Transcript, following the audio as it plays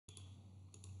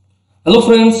Hello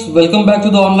friends, welcome back to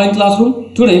the online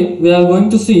classroom. Today we are going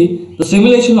to see the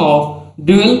simulation of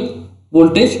dual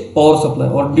voltage power supply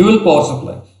or dual power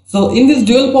supply. So in this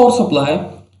dual power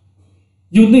supply,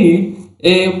 you need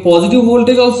a positive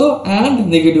voltage also and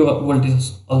negative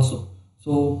voltage also.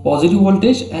 So positive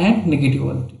voltage and negative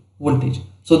voltage.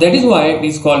 So that is why it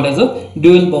is called as a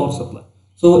dual power supply.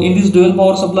 So in this dual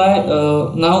power supply,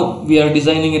 now we are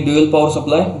designing a dual power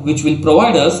supply which will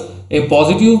provide us a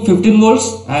positive 15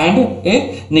 volts and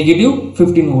a negative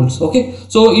 15 volts. Okay,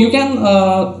 so you can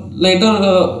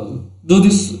later do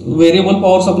this variable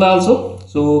power supply also.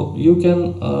 So you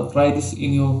can try this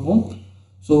in your home.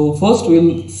 So first we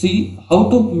will see how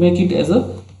to make it as a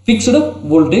fixed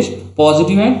voltage,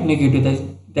 positive and negative,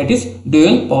 that is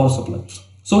dual power supply.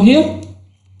 So here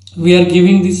we are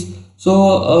giving this. So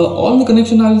all the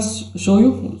connection I will show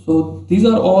you. So these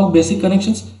are all basic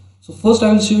connections. So first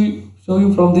I will show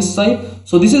you from this side.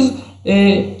 So this is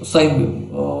a sine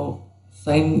wave,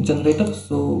 sine generator.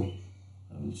 So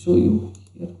I will show you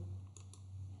here.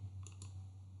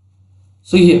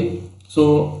 So here,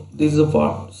 so this is a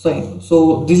part sine.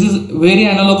 So this is very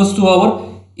analogous to our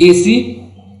AC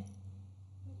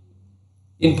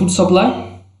input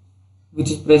supply,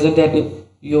 which is present at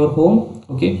your home.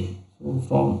 Okay, so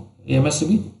from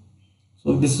MSCB.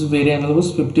 So this is very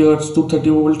analogous, 50 Hz to 30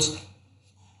 volts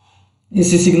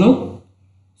AC signal.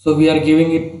 So we are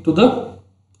giving it to the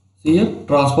here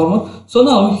transformer. So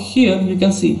now here you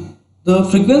can see the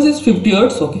frequency is 50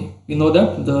 Hz. Okay, we know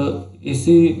that the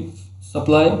AC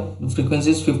supply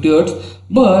frequency is 50 Hz,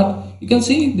 but you can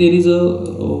see there is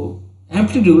a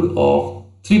amplitude of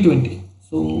 320.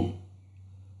 So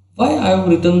why I have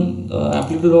written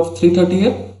amplitude of 330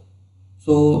 here?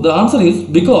 So the answer is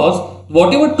because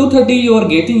whatever 230 you are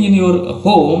getting in your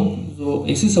home, so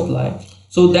AC supply,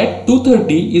 so that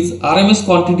 230 is RMS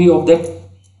quantity of that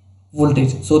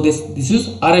voltage. So this is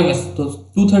RMS. So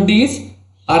 230 is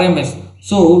RMS.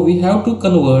 So we have to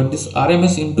convert this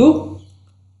RMS into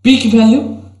peak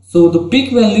value. So the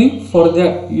peak value for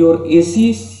your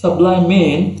AC supply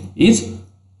main is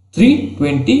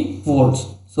 320 volts.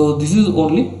 So this is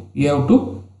only you have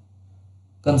to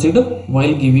consider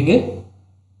while giving a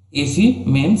AC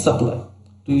main supply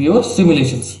to your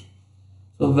simulations.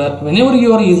 So whenever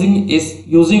you are using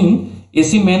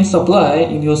AC main supply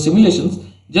in your simulations,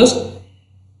 just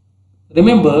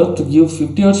remember to give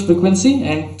 50 Hz frequency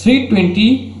and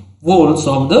 320 volts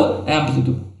of the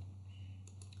amplitude.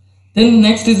 Then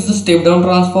next is the step down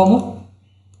transformer.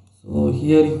 So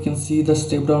here you can see the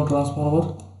step down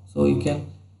transformer. So you can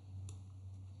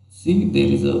see there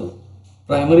is a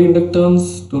primary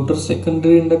inductance, total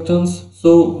secondary inductance.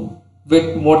 So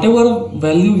with whatever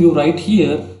value you write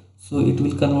here, so it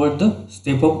will convert the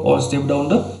step up or step down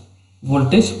the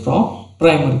voltage from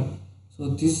primary. So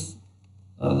these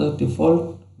are the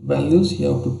default values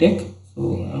you have to take.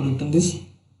 So I have written this.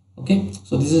 Okay,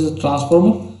 so this is a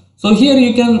transformer. So here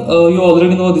you can you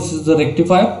already know this is the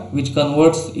rectifier which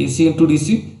converts AC into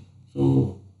DC.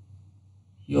 So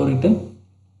you have written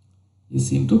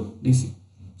AC into DC.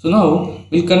 So now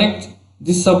we'll connect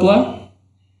this supply.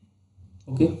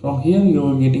 Okay, from here you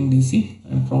are getting DC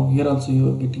and from here also you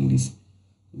are getting DC.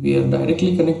 We are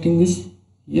directly connecting this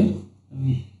here.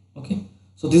 Okay,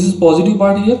 so this is positive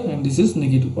part here and this is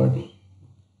negative part here.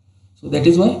 So that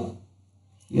is why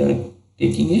we are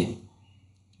taking a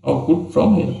output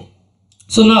from here.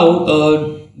 So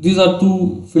now these are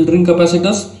two filtering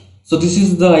capacitors. So this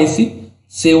is the IC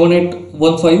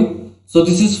 7815. So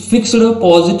this is fixed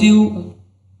positive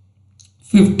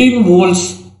 15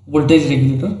 volts voltage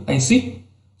regulator IC.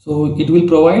 So it will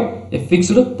provide a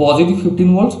fixed positive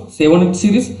 15 volts 78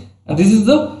 series, and this is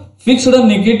the fixed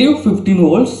negative 15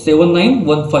 volts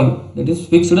 7915, that is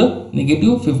fixed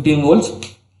negative 15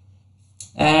 volts.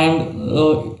 And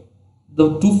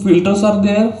the two filters are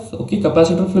there. Okay,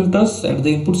 capacitor filters at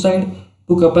the input side,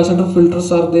 two capacitor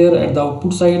filters are there at the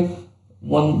output side.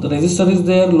 One resistor is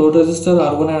there, load resistor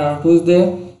R1 and R2 is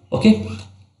there. Okay,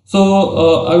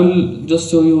 so I will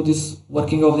just show you this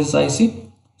working of this IC.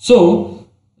 So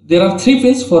there are three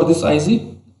pins for this IC,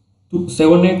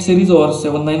 78 series or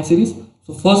 79 series.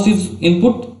 So first is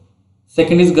input,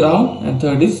 second is ground, and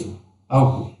third is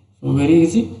output. So very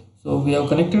easy. So we have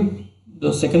connected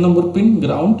the second number pin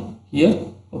ground here.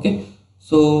 Okay,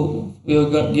 so we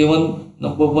have got given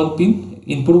number 1 pin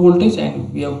input voltage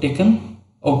and we have taken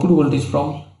output voltage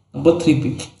from number 3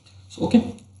 pin. So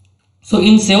okay, so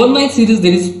in 79 series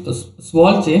there is a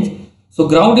small change. So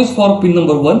ground is for pin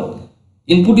number 1,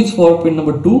 input is for pin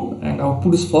number 2, and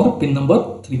output is for pin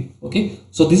number 3. Okay,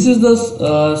 so this is the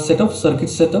circuit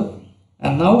setup,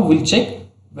 and now we'll check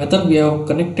whether we have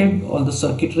connected all the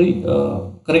circuitry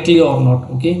correctly or not.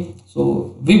 Okay,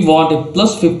 so we want a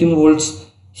plus 15 volts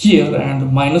here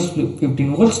and minus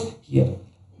 15 volts here.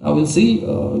 Now we'll see,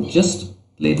 just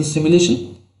play the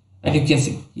simulation and you can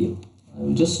see here. I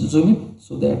will just zoom in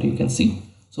so that you can see.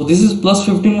 So this is plus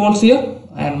 15 volts here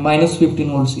and minus 15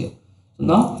 volts here. So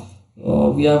now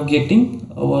we are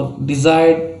getting our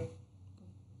desired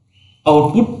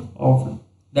output of,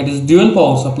 that is dual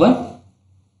power supply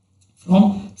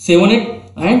from 78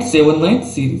 and 79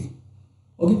 series.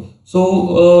 Okay,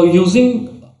 so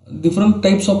using different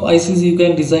types of ICs, you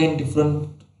can design different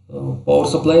power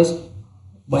supplies.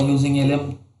 By using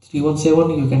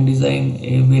LM317, you can design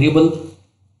a variable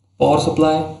power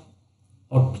supply,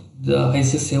 or the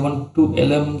IC7 to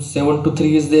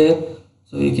LM723 is there,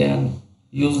 so you can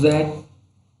use that.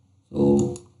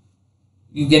 So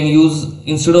you can use,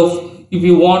 instead of, if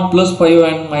you want plus 5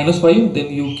 and minus 5,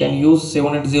 then you can use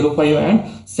 7805 and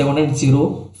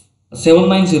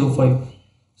 7905.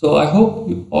 So I hope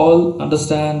you all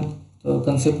understand the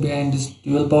concept behind this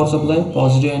dual power supply,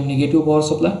 positive and negative power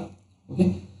supply.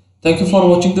 Okay, thank you for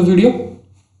watching the video.